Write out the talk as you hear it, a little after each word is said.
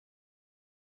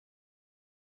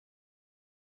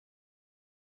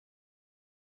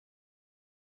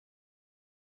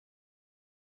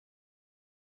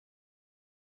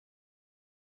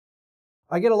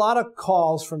I get a lot of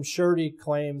calls from surety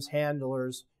claims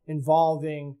handlers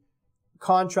involving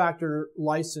contractor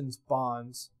license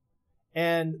bonds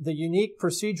and the unique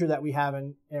procedure that we have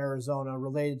in Arizona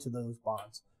related to those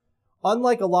bonds.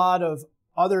 Unlike a lot of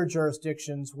other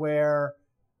jurisdictions where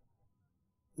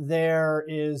there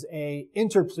is a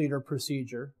interpleader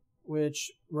procedure,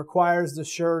 which requires the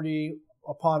surety,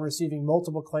 upon receiving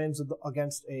multiple claims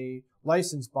against a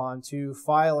license bond, to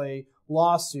file a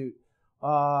lawsuit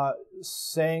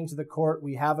saying to the court,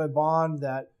 we have a bond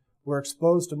that we're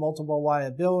exposed to multiple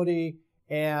liability,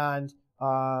 and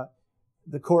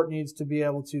the court needs to be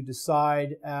able to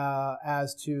decide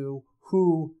as to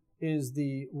who is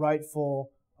the rightful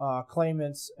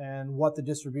claimants and what the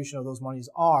distribution of those monies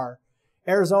are.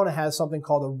 Arizona has something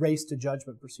called a race to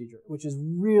judgment procedure, which is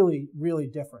really, really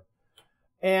different.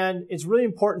 And it's really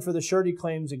important for the surety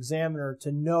claims examiner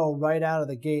to know right out of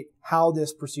the gate how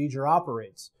this procedure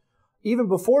operates, even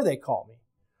before they call me.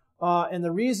 And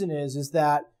the reason is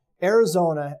that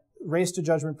Arizona race to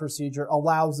judgment procedure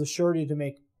allows the surety to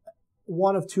make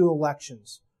one of two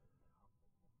elections.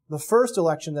 The first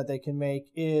election that they can make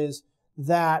is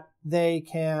that they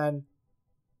can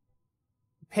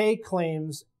pay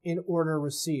claims in order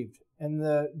received. And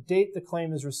the date the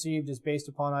claim is received is based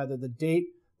upon either the date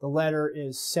the letter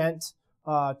is sent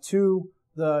to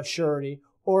the surety,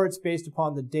 or it's based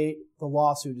upon the date the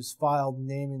lawsuit is filed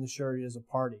naming the surety as a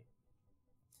party.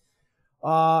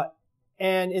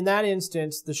 And in that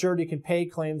instance, the surety can pay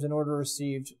claims in order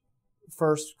received,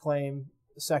 first claim,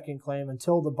 second claim,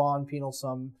 until the bond penal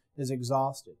sum is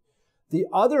exhausted. The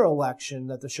other election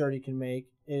that the surety can make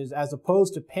is, as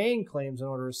opposed to paying claims in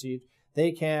order received,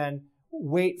 they can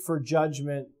wait for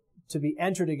judgment to be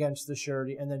entered against the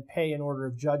surety and then pay in order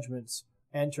of judgments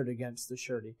entered against the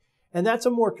surety. And that's a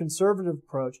more conservative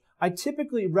approach. I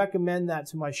typically recommend that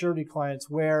to my surety clients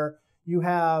where you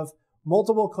have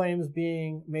multiple claims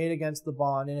being made against the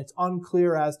bond and it's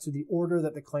unclear as to the order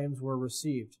that the claims were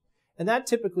received. And that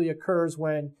typically occurs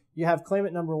when you have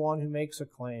claimant number one who makes a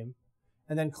claim,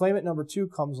 and then claimant number two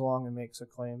comes along and makes a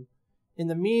claim. In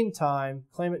the meantime,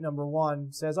 claimant number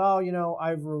one says, oh, you know,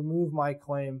 I've removed my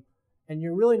claim, and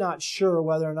you're really not sure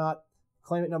whether or not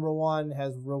claimant number one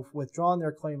has withdrawn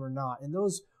their claim or not. And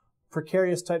those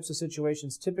precarious types of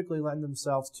situations typically lend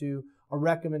themselves to a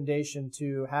recommendation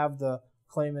to have the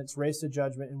claimants race to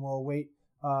judgment and will await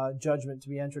judgment to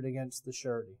be entered against the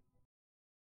surety.